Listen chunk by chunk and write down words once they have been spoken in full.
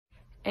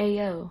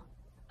Ayo,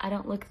 I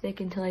don't look thick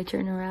until I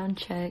turn around,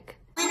 check.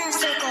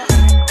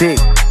 Thick,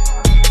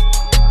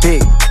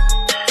 thick,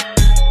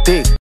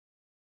 thick.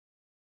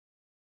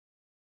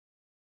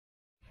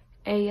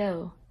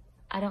 Ayo,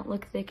 I don't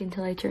look thick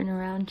until I turn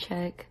around,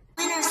 check.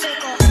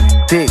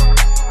 Thick,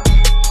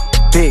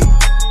 thick,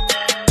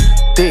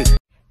 thick.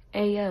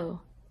 Ayo,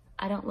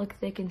 I don't look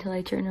thick until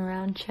I turn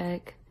around,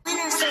 check.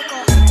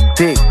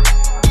 Thick,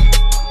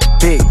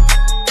 thick,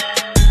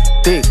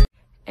 thick.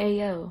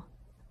 Ayo,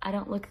 I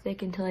don't look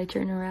thick until I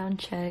turn around,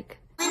 check.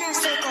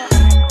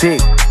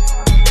 Thick,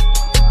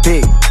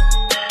 thick,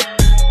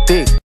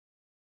 thick.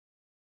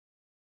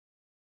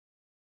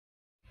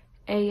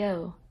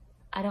 Ayo,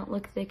 I don't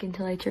look thick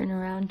until I turn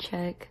around,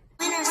 check.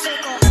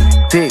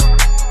 Thick,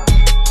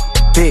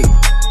 thick,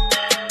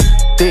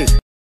 thick.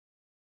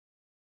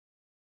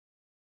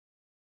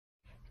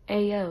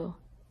 Ayo,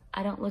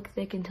 I don't look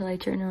thick until I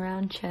turn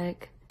around,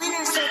 check.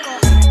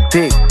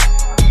 Thick,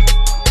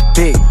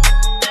 thick,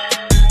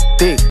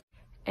 thick.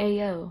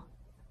 Ayo,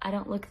 I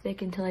don't look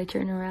thick until I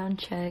turn around,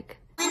 check.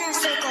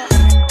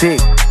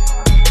 Thick,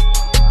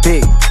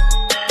 thick,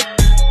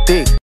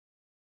 thick.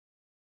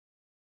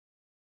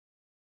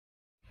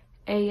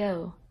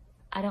 Ayo,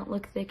 I don't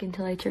look thick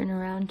until I turn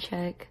around,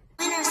 check.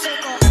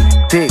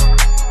 Thick,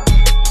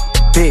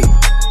 thick.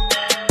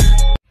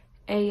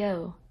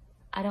 Ayo,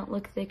 I don't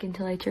look thick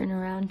until I turn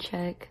around,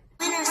 check.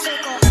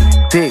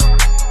 Thick,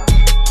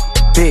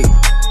 thick,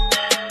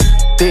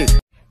 thick.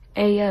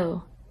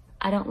 Ayo,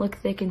 I don't look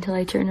thick until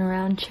I turn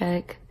around,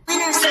 check.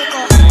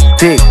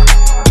 Thick,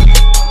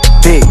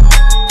 thick,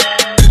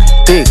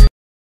 thick.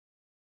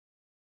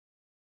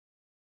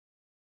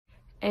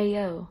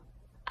 Ayo,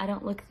 I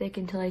don't look thick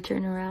until I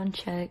turn around,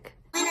 check.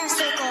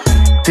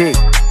 Thick,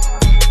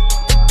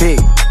 thick,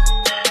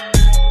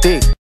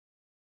 thick.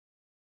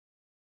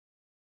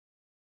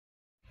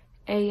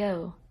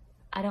 Ayo,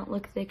 I don't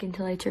look thick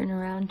until I turn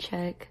around,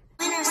 check.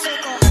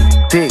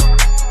 Thick,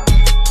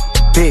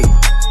 thick,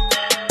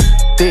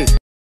 thick.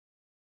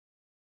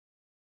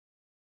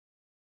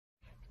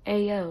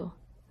 Ayo,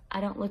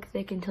 I don't look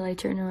thick until I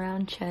turn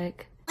around,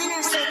 check.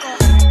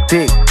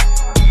 Thick,